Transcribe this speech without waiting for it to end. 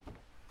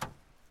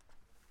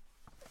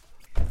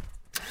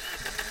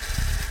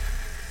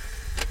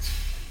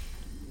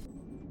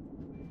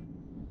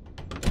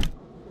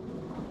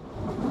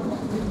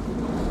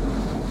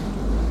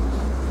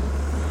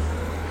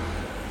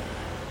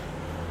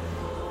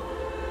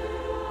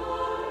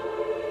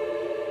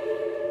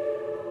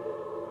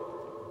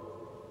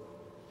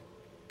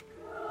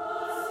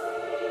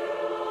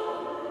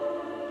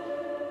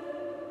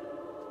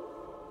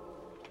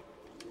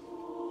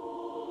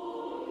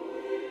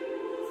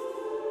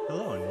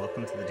Hello and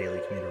welcome to the Daily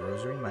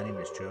Commuterrosary. My name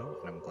is Joe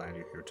and I'm glad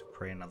you're here to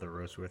pray another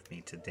rosary with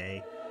me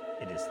today.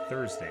 It is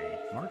Thursday,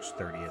 March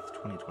 30th,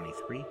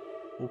 2023.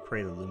 We'll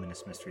pray the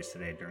Luminous Mysteries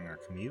today during our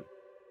commute.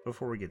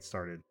 Before we get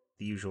started,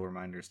 the usual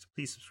reminders to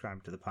please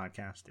subscribe to the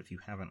podcast if you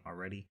haven't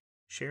already,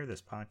 share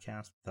this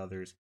podcast with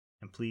others,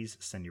 and please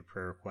send your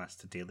prayer requests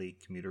to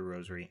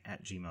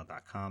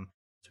dailycommuterrosary@gmail.com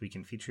so we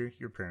can feature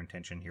your prayer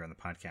intention here on the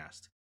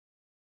podcast.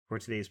 For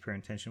today's prayer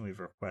intention, we have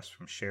a request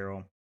from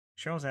Cheryl.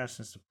 Cheryl's asked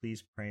us to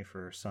please pray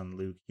for her son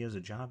Luke. He has a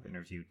job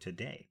interview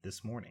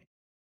this morning.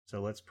 So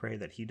let's pray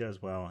that he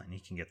does well and he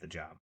can get the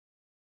job.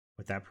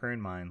 With that prayer in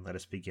mind, let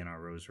us begin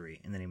our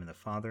rosary. In the name of the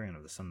Father, and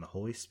of the Son, and of the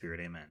Holy Spirit,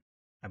 amen.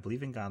 I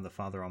believe in God the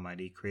Father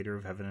Almighty, creator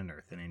of heaven and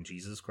earth, and in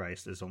Jesus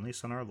Christ, his only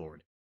Son, our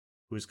Lord,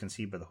 who was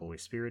conceived by the Holy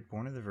Spirit,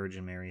 born of the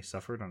Virgin Mary,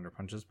 suffered under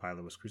Pontius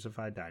Pilate, was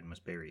crucified, died, and was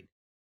buried.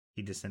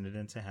 He descended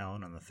into hell,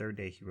 and on the third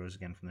day he rose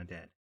again from the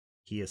dead.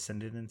 He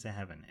ascended into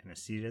heaven, and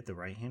is seated at the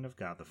right hand of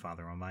God the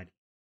Father Almighty.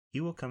 He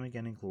will come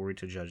again in glory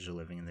to judge the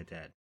living and the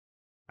dead.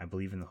 I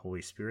believe in the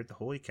Holy Spirit, the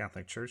Holy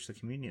Catholic Church, the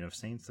communion of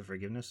saints, the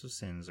forgiveness of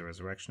sins, the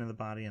resurrection of the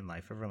body, and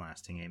life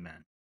everlasting.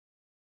 Amen.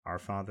 Our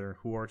Father,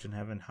 who art in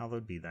heaven,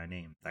 hallowed be thy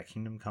name. Thy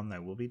kingdom come, thy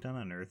will be done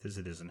on earth as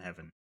it is in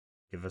heaven.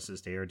 Give us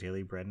this day our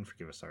daily bread, and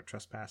forgive us our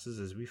trespasses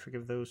as we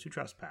forgive those who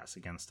trespass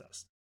against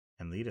us.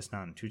 And lead us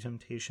not into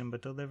temptation,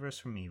 but deliver us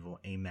from evil.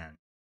 Amen.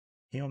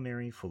 Hail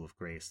Mary, full of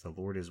grace, the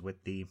Lord is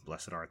with thee.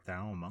 Blessed art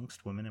thou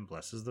amongst women, and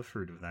blessed is the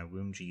fruit of thy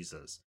womb,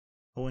 Jesus.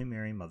 Holy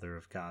Mary, Mother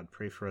of God,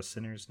 pray for us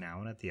sinners now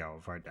and at the hour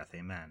of our death.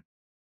 Amen.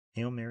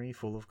 Hail Mary,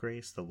 full of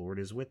grace, the Lord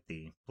is with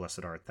thee.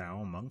 Blessed art thou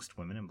amongst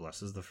women, and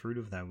blessed is the fruit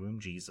of thy womb,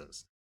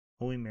 Jesus.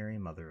 Holy Mary,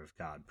 Mother of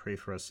God, pray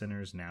for us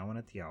sinners now and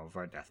at the hour of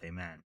our death.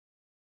 Amen.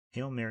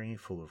 Hail Mary,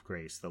 full of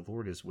grace, the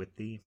Lord is with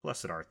thee.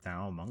 Blessed art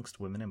thou amongst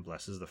women, and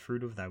blessed is the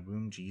fruit of thy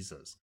womb,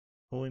 Jesus.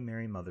 Holy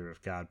Mary, Mother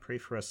of God, pray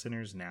for us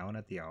sinners now and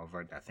at the hour of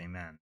our death.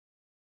 Amen.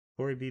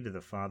 Glory be to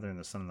the Father, and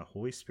the Son, and the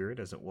Holy Spirit,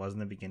 as it was in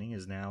the beginning,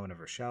 is now, and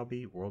ever shall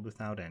be, world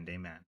without end.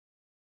 Amen.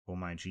 O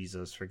my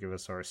Jesus, forgive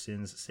us our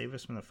sins, save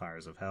us from the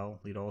fires of hell,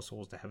 lead all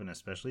souls to heaven,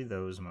 especially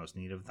those in most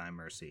need of thy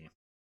mercy.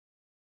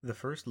 The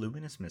first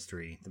luminous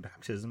mystery, the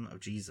baptism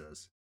of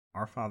Jesus.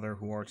 Our Father,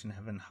 who art in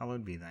heaven,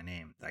 hallowed be thy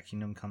name. Thy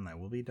kingdom come, thy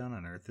will be done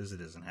on earth as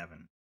it is in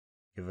heaven.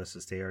 Give us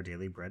this day our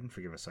daily bread, and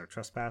forgive us our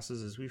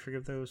trespasses as we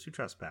forgive those who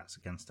trespass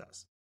against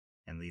us.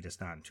 And lead us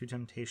not into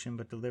temptation,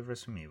 but deliver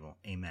us from evil.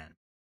 Amen.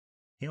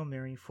 Hail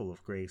Mary, full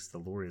of grace, the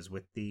Lord is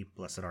with thee.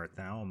 Blessed art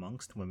thou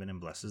amongst women, and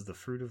blessed is the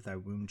fruit of thy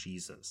womb,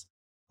 Jesus.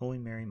 Holy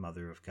Mary,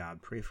 Mother of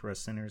God, pray for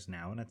us sinners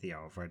now and at the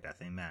hour of our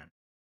death. Amen.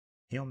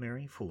 Hail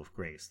Mary, full of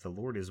grace, the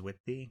Lord is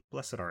with thee.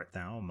 Blessed art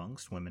thou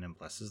amongst women, and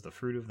blessed is the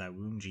fruit of thy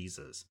womb,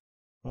 Jesus.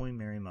 Holy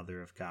Mary,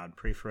 Mother of God,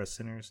 pray for us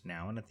sinners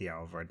now and at the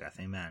hour of our death.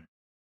 Amen.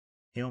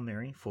 Hail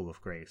Mary, full of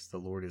grace, the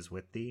Lord is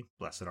with thee.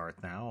 Blessed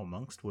art thou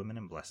amongst women,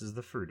 and blessed is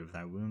the fruit of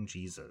thy womb,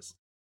 Jesus.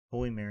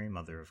 Holy Mary,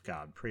 Mother of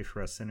God, pray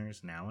for us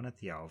sinners now and at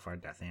the hour of our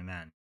death.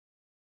 Amen.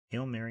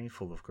 Hail Mary,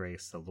 full of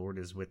grace, the Lord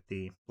is with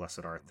thee.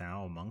 Blessed art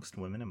thou amongst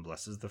women, and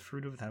blessed is the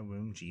fruit of thy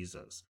womb,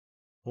 Jesus.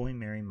 Holy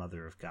Mary,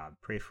 Mother of God,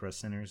 pray for us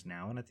sinners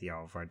now and at the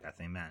hour of our death.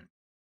 Amen.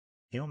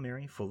 Hail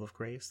Mary, full of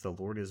grace, the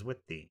Lord is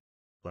with thee.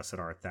 Blessed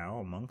art thou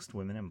amongst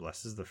women, and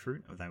blessed is the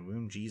fruit of thy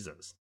womb,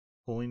 Jesus.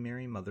 Holy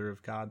Mary, Mother of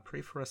God,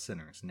 pray for us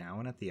sinners now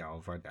and at the hour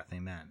of our death.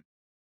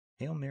 Amen.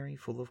 Hail Mary,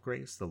 full of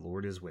grace, the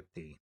Lord is with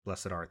thee.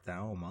 Blessed art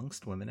thou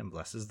amongst women, and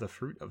blessed is the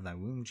fruit of thy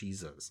womb,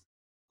 Jesus.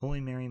 Holy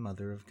Mary,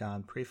 Mother of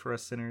God, pray for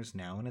us sinners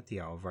now and at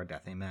the hour of our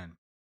death. Amen.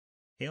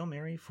 Hail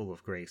Mary, full of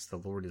grace, the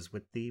Lord is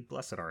with thee.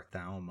 Blessed art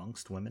thou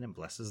amongst women, and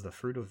blessed is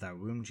the fruit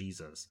of thy womb,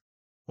 Jesus.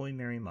 Holy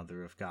Mary,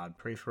 Mother of God,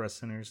 pray for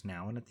us sinners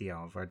now and at the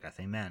hour of our death.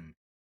 Amen.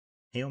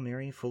 Hail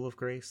Mary, full of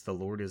grace, the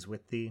Lord is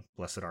with thee.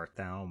 Blessed art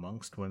thou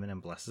amongst women,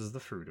 and blessed is the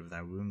fruit of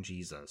thy womb,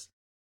 Jesus.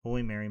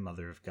 Holy Mary,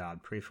 Mother of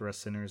God, pray for us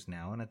sinners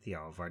now and at the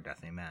hour of our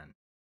death. Amen.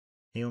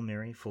 Hail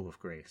Mary, full of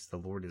grace, the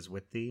Lord is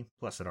with thee.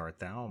 Blessed art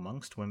thou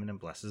amongst women, and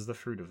blessed is the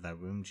fruit of thy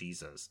womb,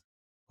 Jesus.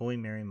 Holy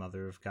Mary,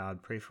 Mother of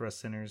God, pray for us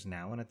sinners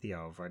now and at the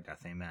hour of our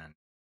death. Amen.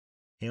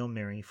 Hail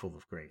Mary, full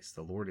of grace,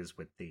 the Lord is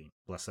with thee.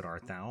 Blessed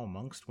art thou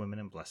amongst women,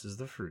 and blessed is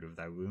the fruit of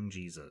thy womb,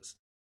 Jesus.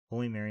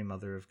 Holy Mary,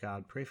 Mother of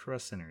God, pray for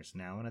us sinners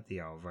now and at the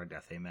hour of our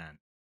death. Amen.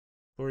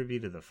 Glory be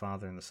to the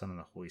Father, and the Son, and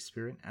the Holy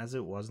Spirit, as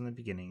it was in the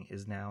beginning,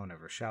 is now, and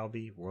ever shall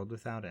be, world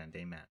without end.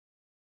 Amen.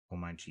 O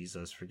my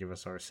Jesus, forgive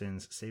us our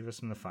sins, save us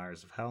from the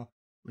fires of hell,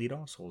 lead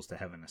all souls to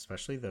heaven,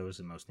 especially those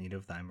in most need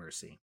of thy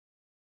mercy.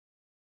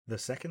 The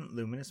second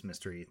luminous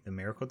mystery, the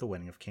miracle of the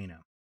wedding of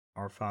Cana.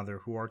 Our Father,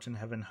 who art in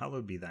heaven,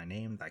 hallowed be thy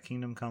name. Thy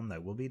kingdom come, thy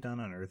will be done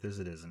on earth as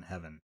it is in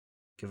heaven.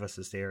 Give us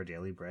this day our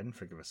daily bread, and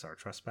forgive us our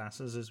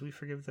trespasses as we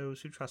forgive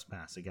those who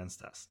trespass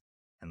against us.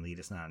 And lead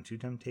us not into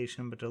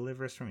temptation, but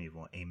deliver us from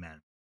evil.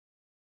 Amen.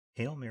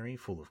 Hail Mary,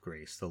 full of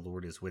grace, the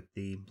Lord is with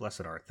thee.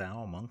 Blessed art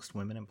thou amongst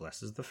women, and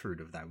blessed is the fruit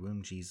of thy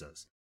womb,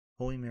 Jesus.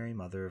 Holy Mary,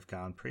 Mother of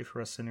God, pray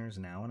for us sinners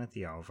now and at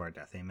the hour of our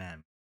death.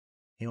 Amen.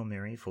 Hail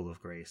Mary, full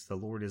of grace, the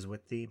Lord is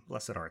with thee.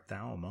 Blessed art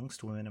thou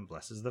amongst women, and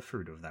blessed is the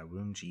fruit of thy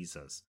womb,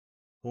 Jesus.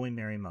 Holy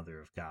Mary,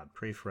 Mother of God,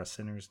 pray for us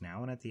sinners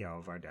now and at the hour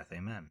of our death.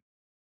 Amen.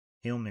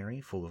 Hail Mary,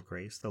 full of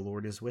grace, the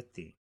Lord is with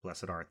thee.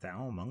 Blessed art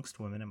thou amongst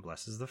women, and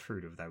blessed is the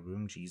fruit of thy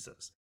womb,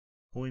 Jesus.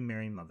 Holy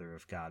Mary, Mother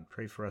of God,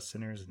 pray for us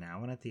sinners,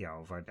 now and at the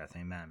hour of our death.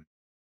 Amen.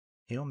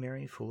 Hail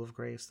Mary, full of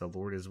grace, the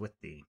Lord is with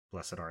thee.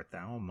 Blessed art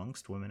thou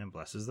amongst women, and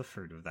blessed is the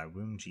fruit of thy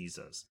womb,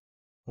 Jesus.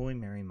 Holy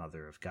Mary,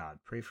 Mother of God,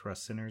 pray for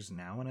us sinners,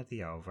 now and at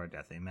the hour of our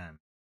death. Amen.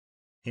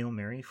 Hail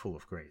Mary, full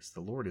of grace, the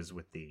Lord is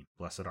with thee.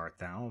 Blessed art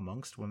thou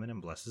amongst women,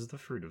 and blessed is the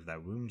fruit of thy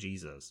womb,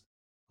 Jesus.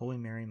 Holy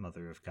Mary,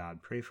 Mother of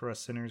God, pray for us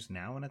sinners,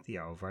 now and at the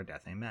hour of our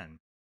death. Amen.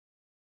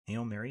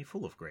 Hail Mary,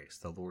 full of grace,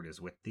 the Lord is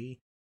with thee.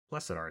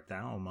 Blessed art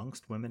thou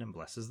amongst women, and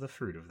blessed is the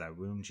fruit of thy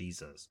womb,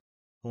 Jesus.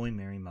 Holy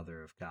Mary,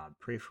 Mother of God,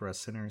 pray for us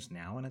sinners,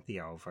 now and at the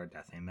hour of our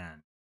death.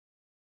 Amen.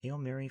 Hail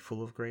Mary,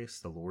 full of grace,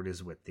 the Lord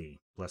is with thee.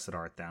 Blessed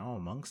art thou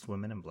amongst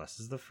women, and blessed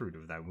is the fruit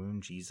of thy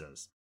womb,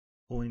 Jesus.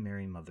 Holy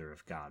Mary, Mother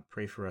of God,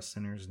 pray for us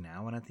sinners,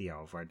 now and at the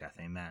hour of our death.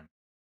 Amen.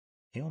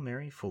 Hail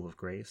Mary, full of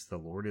grace, the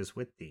Lord is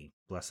with thee.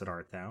 Blessed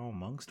art thou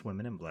amongst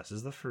women, and blessed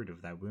is the fruit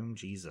of thy womb,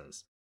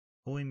 Jesus.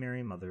 Holy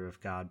Mary, Mother of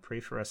God,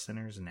 pray for us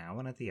sinners, now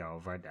and at the hour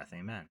of our death.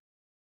 Amen.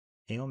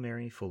 Hail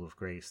Mary, full of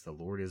grace, the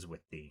Lord is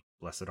with thee.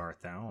 Blessed art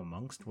thou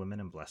amongst women,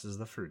 and blessed is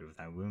the fruit of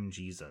thy womb,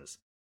 Jesus.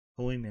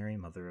 Holy Mary,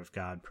 Mother of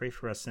God, pray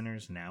for us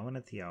sinners, now and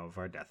at the hour of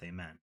our death.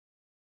 Amen.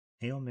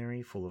 Hail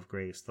Mary, full of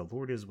grace, the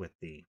Lord is with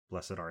thee.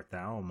 Blessed art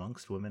thou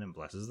amongst women, and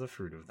blessed is the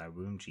fruit of thy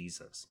womb,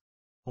 Jesus.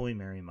 Holy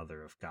Mary,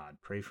 Mother of God,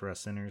 pray for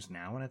us sinners,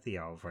 now and at the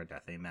hour of our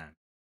death. Amen.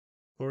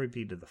 Glory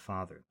be to the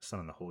Father, the Son,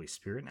 and the Holy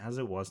Spirit, as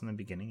it was in the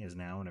beginning, is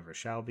now, and ever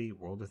shall be,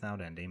 world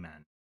without end.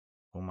 Amen.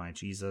 O my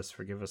Jesus,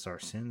 forgive us our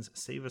sins,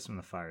 save us from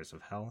the fires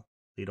of hell,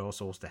 lead all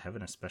souls to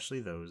heaven, especially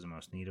those in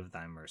most need of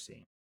thy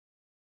mercy.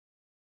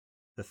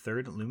 The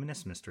third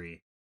luminous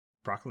mystery,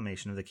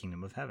 proclamation of the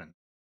kingdom of heaven.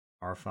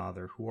 Our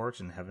Father, who art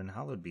in heaven,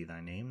 hallowed be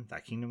thy name. Thy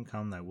kingdom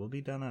come, thy will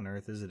be done on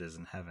earth as it is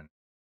in heaven.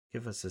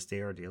 Give us this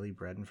day our daily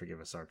bread, and forgive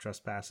us our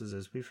trespasses,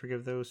 as we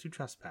forgive those who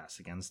trespass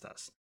against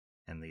us.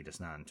 And lead us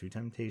not into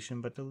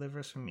temptation, but deliver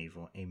us from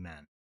evil.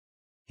 Amen.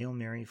 Hail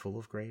Mary, full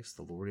of grace,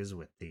 the Lord is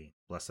with thee.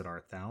 Blessed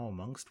art thou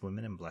amongst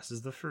women, and blessed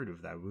is the fruit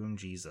of thy womb,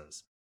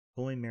 Jesus.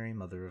 Holy Mary,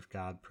 Mother of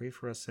God, pray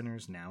for us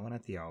sinners, now and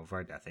at the hour of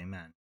our death.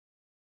 Amen.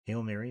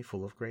 Hail Mary,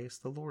 full of grace,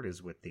 the Lord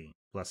is with thee.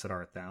 Blessed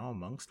art thou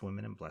amongst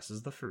women, and blessed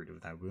is the fruit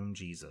of thy womb,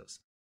 Jesus.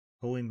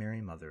 Holy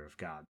Mary, Mother of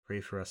God,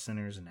 pray for us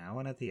sinners, now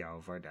and at the hour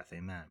of our death.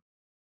 Amen.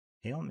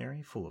 Hail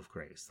Mary, full of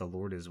grace, the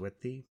Lord is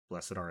with thee.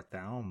 Blessed art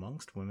thou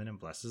amongst women, and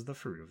blessed is the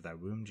fruit of thy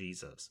womb,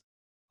 Jesus.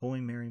 Holy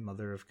Mary,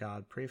 Mother of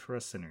God, pray for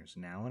us sinners,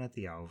 now and at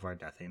the hour of our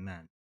death.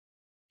 Amen.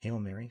 Hail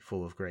Mary,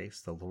 full of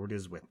grace, the Lord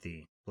is with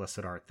thee. Blessed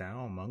art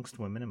thou amongst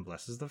women, and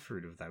blessed is the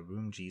fruit of thy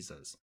womb,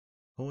 Jesus.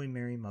 Holy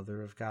Mary,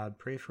 Mother of God,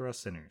 pray for us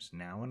sinners,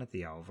 now and at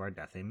the hour of our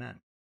death.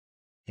 Amen.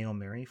 Hail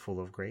Mary, full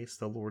of grace,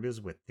 the Lord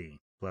is with thee.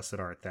 Blessed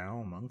art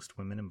thou amongst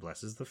women, and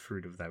blessed is the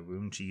fruit of thy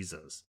womb,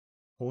 Jesus.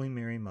 Holy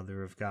Mary,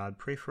 Mother of God,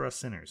 pray for us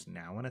sinners,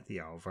 now and at the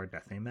hour of our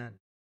death. Amen.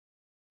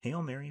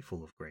 Hail Mary,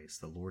 full of grace,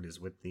 the Lord is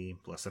with thee.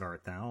 Blessed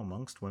art thou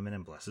amongst women,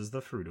 and blessed is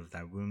the fruit of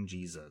thy womb,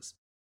 Jesus.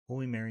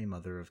 Holy Mary,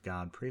 Mother of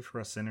God, pray for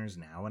us sinners,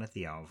 now and at the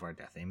hour of our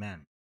death.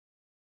 Amen.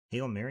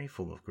 Hail Mary,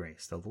 full of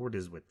grace, the Lord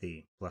is with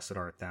thee. Blessed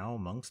art thou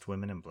amongst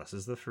women, and blessed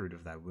is the fruit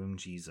of thy womb,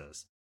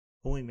 Jesus.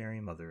 Holy Mary,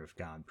 Mother of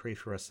God, pray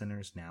for us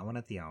sinners, now and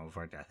at the hour of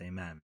our death.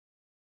 Amen.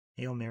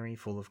 Hail Mary,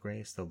 full of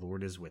grace, the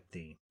Lord is with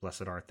thee.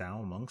 Blessed art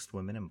thou amongst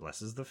women, and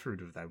blessed is the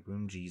fruit of thy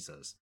womb,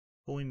 Jesus.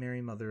 Holy Mary,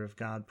 Mother of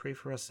God, pray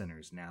for us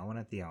sinners, now and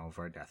at the hour of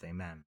our death.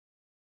 Amen.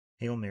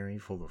 Hail Mary,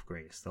 full of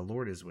grace, the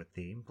Lord is with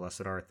thee.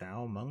 Blessed art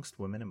thou amongst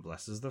women, and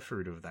blessed is the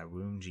fruit of thy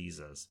womb,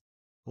 Jesus.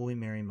 Holy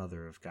Mary,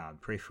 Mother of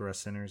God, pray for us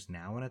sinners,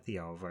 now and at the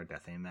hour of our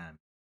death. Amen.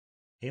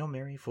 Hail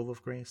Mary, full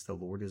of grace, the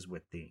Lord is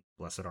with thee.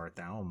 Blessed art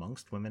thou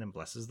amongst women, and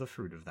blessed is the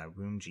fruit of thy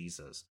womb,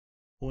 Jesus.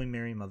 Holy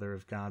Mary, Mother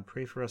of God,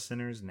 pray for us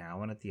sinners,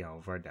 now and at the hour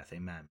of our death.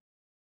 Amen.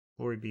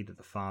 Glory be to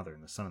the Father,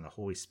 and the Son, and the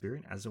Holy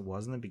Spirit, as it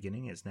was in the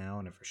beginning, is now,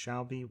 and ever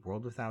shall be,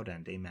 world without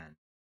end. Amen.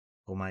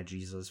 O my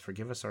Jesus,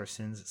 forgive us our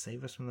sins,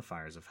 save us from the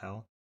fires of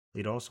hell,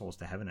 lead all souls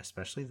to heaven,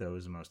 especially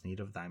those in most need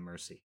of thy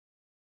mercy.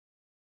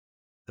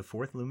 The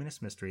fourth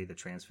luminous mystery, the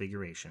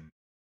Transfiguration.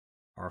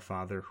 Our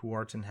Father, who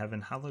art in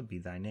heaven, hallowed be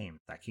thy name.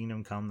 Thy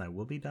kingdom come, thy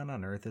will be done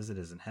on earth as it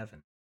is in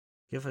heaven.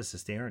 Give us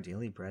this day our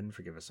daily bread, and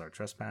forgive us our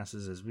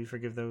trespasses, as we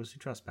forgive those who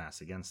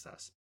trespass against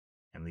us.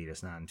 And lead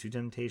us not into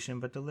temptation,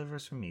 but deliver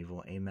us from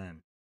evil.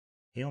 Amen.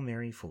 Hail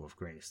Mary, full of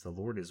grace, the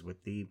Lord is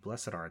with thee.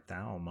 Blessed art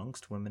thou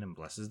amongst women, and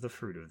blessed is the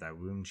fruit of thy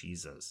womb,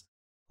 Jesus.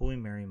 Holy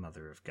Mary,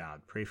 Mother of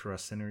God, pray for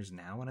us sinners,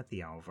 now and at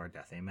the hour of our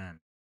death. Amen.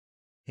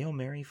 Hail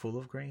Mary, full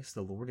of grace,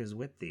 the Lord is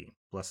with thee.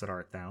 Blessed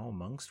art thou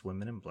amongst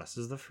women, and blessed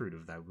is the fruit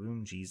of thy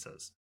womb,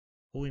 Jesus.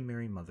 Holy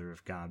Mary, Mother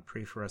of God,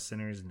 pray for us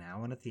sinners,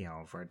 now and at the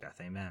hour of our death.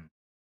 Amen.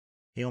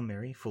 Hail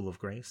Mary, full of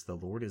grace, the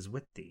Lord is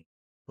with thee.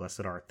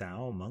 Blessed art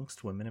thou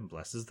amongst women, and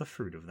blessed is the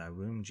fruit of thy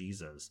womb,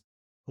 Jesus.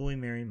 Holy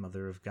Mary,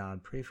 Mother of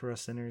God, pray for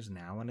us sinners,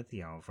 now and at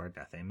the hour of our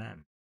death.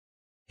 Amen.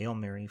 Hail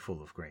Mary,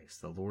 full of grace,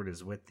 the Lord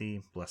is with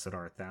thee. Blessed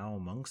art thou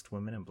amongst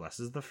women, and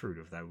blessed is the fruit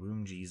of thy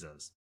womb,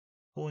 Jesus.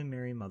 Holy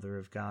Mary, Mother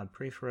of God,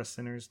 pray for us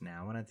sinners,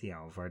 now and at the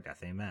hour of our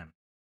death. Amen.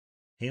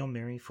 Hail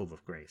Mary, full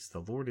of grace, the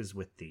Lord is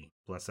with thee.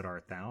 Blessed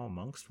art thou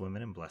amongst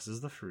women, and blessed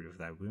is the fruit of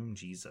thy womb,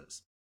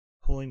 Jesus.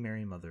 Holy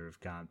Mary, Mother of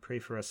God, pray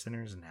for us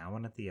sinners, now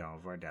and at the hour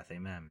of our death.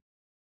 Amen.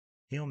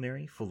 Hail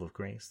Mary, full of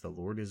grace, the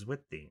Lord is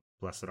with thee.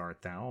 Blessed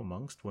art thou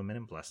amongst women,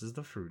 and blessed is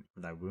the fruit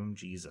of thy womb,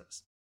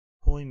 Jesus.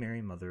 Holy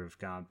Mary, Mother of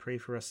God, pray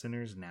for us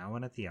sinners, now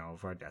and at the hour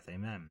of our death.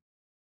 Amen.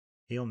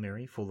 Hail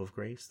Mary, full of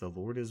grace, the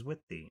Lord is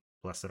with thee.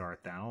 Blessed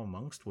art thou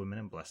amongst women,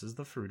 and blessed is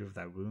the fruit of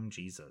thy womb,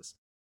 Jesus.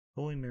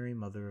 Holy Mary,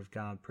 Mother of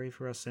God, pray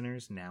for us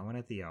sinners, now and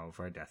at the hour of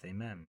our death.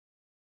 Amen.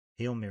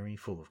 Hail Mary,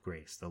 full of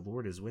grace, the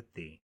Lord is with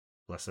thee.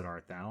 Blessed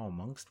art thou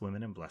amongst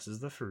women, and blessed is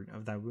the fruit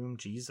of thy womb,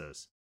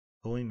 Jesus.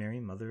 Holy Mary,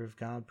 Mother of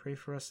God, pray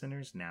for us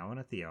sinners, now and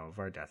at the hour of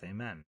our death.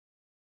 Amen.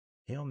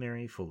 Hail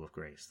Mary, full of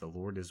grace, the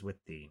Lord is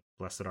with thee.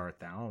 Blessed art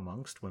thou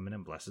amongst women,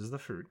 and blessed is the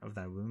fruit of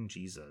thy womb,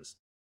 Jesus.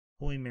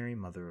 Holy Mary,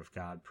 Mother of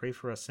God, pray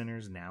for us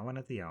sinners, now and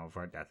at the hour of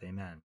our death.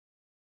 Amen.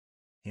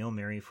 Hail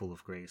Mary, full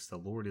of grace, the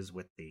Lord is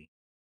with thee.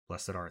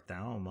 Blessed art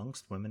thou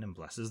amongst women, and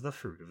blessed is the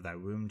fruit of thy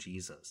womb,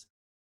 Jesus.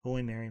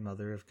 Holy Mary,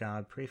 Mother of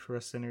God, pray for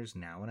us sinners,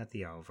 now and at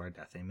the hour of our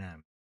death.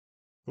 Amen.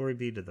 Glory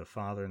be to the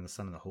Father, and the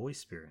Son, and the Holy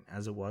Spirit,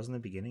 as it was in the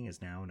beginning,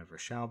 is now, and ever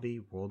shall be,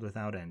 world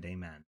without end.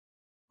 Amen.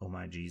 O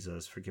my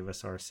Jesus, forgive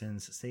us our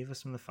sins, save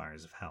us from the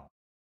fires of hell.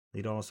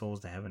 Lead all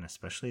souls to heaven,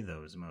 especially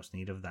those in most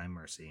need of thy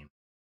mercy.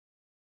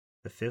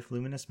 The fifth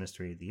luminous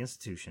mystery, the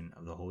institution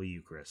of the Holy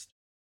Eucharist.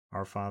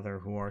 Our Father,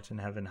 who art in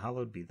heaven,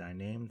 hallowed be thy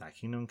name. Thy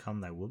kingdom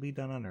come, thy will be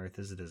done on earth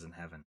as it is in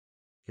heaven.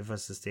 Give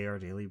us this day our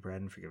daily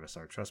bread, and forgive us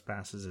our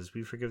trespasses, as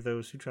we forgive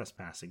those who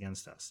trespass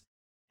against us.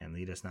 And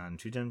lead us not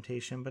into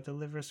temptation, but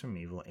deliver us from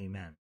evil.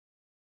 Amen.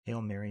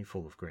 Hail Mary,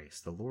 full of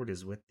grace, the Lord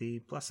is with thee.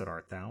 Blessed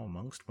art thou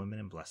amongst women,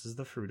 and blessed is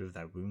the fruit of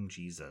thy womb,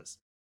 Jesus.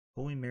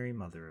 Holy Mary,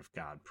 Mother of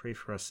God, pray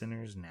for us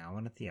sinners, now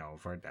and at the hour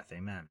of our death.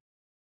 Amen.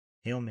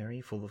 Hail Mary,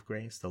 full of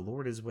grace, the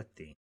Lord is with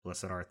thee.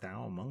 Blessed art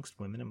thou amongst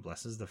women, and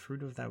blessed is the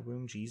fruit of thy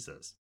womb,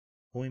 Jesus.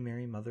 Holy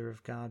Mary, Mother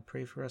of God,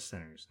 pray for us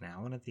sinners,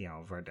 now and at the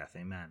hour of our death.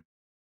 Amen.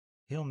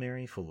 Hail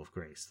Mary, full of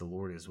grace, the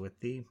Lord is with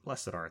thee.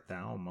 Blessed art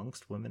thou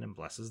amongst women, and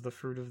blessed is the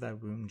fruit of thy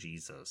womb,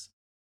 Jesus.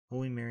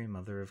 Holy Mary,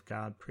 Mother of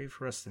God, pray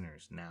for us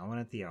sinners, now and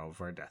at the hour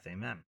of our death.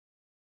 Amen.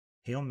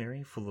 Hail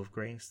Mary, full of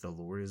grace, the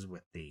Lord is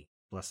with thee.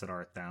 Blessed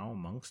art thou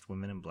amongst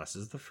women, and blessed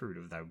is the fruit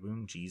of thy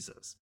womb,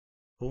 Jesus.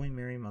 Holy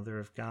Mary, Mother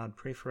of God,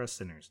 pray for us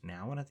sinners,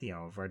 now and at the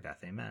hour of our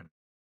death. Amen.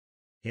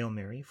 Hail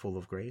Mary, full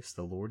of grace,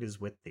 the Lord is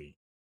with thee.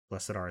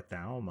 Blessed art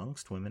thou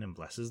amongst women, and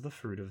blessed is the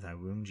fruit of thy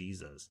womb,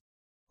 Jesus.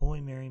 Holy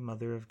Mary,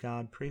 Mother of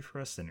God, pray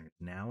for us sinners,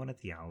 now and at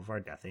the hour of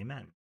our death.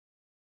 Amen.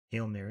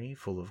 Hail Mary,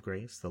 full of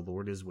grace, the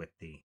Lord is with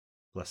thee.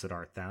 Blessed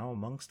art thou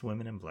amongst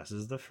women, and blessed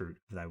is the fruit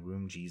of thy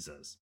womb,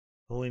 Jesus.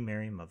 Holy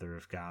Mary, Mother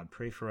of God,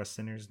 pray for us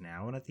sinners,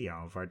 now and at the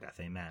hour of our death.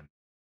 Amen.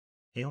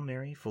 Hail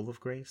Mary, full of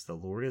grace, the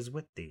Lord is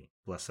with thee.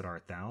 Blessed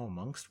art thou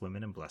amongst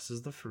women, and blessed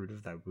is the fruit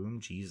of thy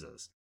womb,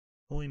 Jesus.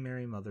 Holy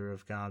Mary, Mother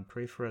of God,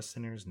 pray for us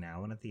sinners,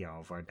 now and at the hour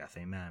of our death.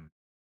 Amen.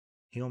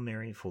 Hail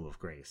Mary, full of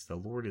grace, the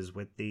Lord is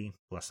with thee.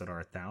 Blessed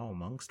art thou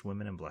amongst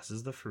women, and blessed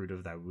is the fruit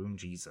of thy womb,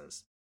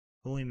 Jesus.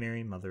 Holy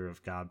Mary, Mother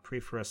of God, pray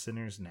for us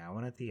sinners, now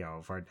and at the hour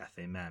of our death.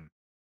 Amen.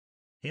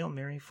 Hail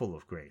Mary, full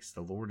of grace,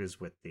 the Lord is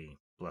with thee.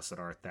 Blessed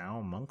art thou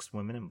amongst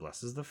women, and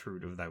blessed is the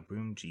fruit of thy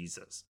womb,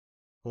 Jesus.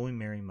 Holy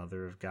Mary,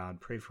 Mother of God,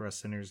 pray for us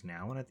sinners,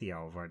 now and at the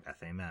hour of our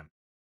death. Amen.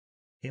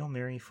 Hail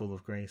Mary, full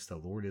of grace, the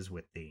Lord is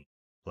with thee.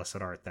 Blessed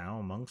art thou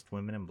amongst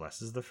women, and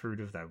blessed is the fruit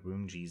of thy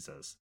womb,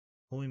 Jesus.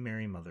 Holy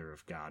Mary, Mother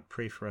of God,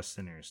 pray for us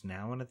sinners,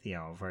 now and at the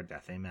hour of our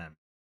death. Amen.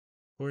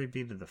 Glory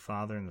be to the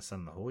Father, and the Son,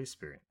 and the Holy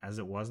Spirit, as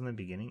it was in the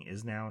beginning,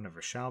 is now, and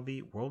ever shall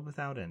be, world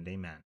without end.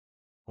 Amen.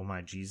 O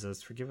my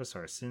Jesus, forgive us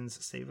our sins,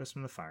 save us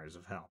from the fires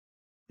of hell.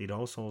 Lead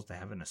all souls to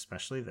heaven,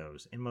 especially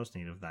those in most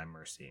need of thy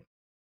mercy.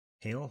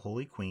 Hail,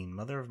 Holy Queen,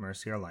 Mother of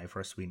mercy, our life,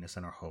 our sweetness,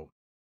 and our hope.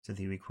 To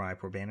thee we cry,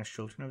 poor banished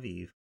children of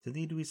Eve. To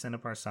thee do we send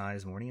up our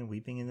sighs, mourning and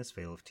weeping in this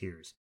vale of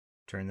tears.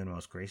 Turn then,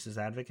 most gracious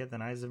Advocate,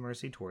 thine eyes of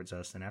mercy towards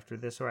us, and after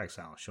this our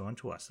exile, show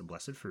unto us the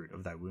blessed fruit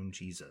of thy womb,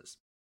 Jesus.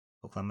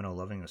 O clement, O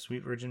loving, O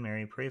sweet Virgin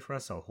Mary, pray for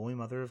us, O Holy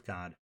Mother of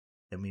God,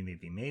 that we may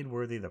be made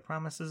worthy the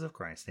promises of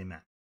Christ.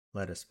 Amen.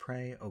 Let us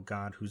pray, O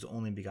God, whose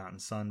only begotten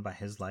Son, by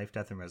his life,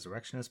 death, and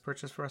resurrection, has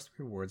purchased for us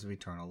the rewards of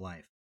eternal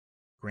life.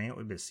 Grant,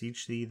 we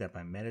beseech thee, that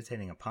by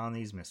meditating upon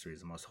these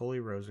mysteries, the most holy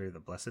rosary of the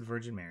Blessed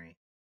Virgin Mary,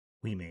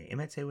 we may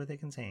imitate what they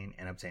contain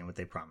and obtain what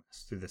they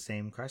promise. Through the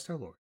same Christ our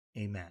Lord.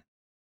 Amen.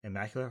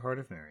 Immaculate Heart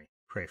of Mary,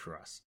 pray for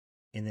us.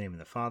 In the name of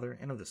the Father,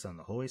 and of the Son, and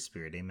the Holy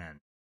Spirit.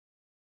 Amen.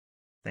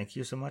 Thank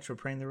you so much for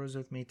praying the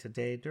rosary with me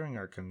today during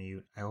our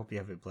commute. I hope you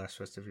have a blessed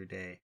rest of your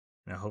day,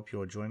 and I hope you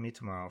will join me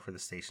tomorrow for the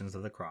Stations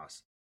of the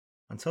Cross.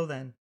 Until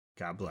then,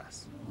 God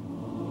bless.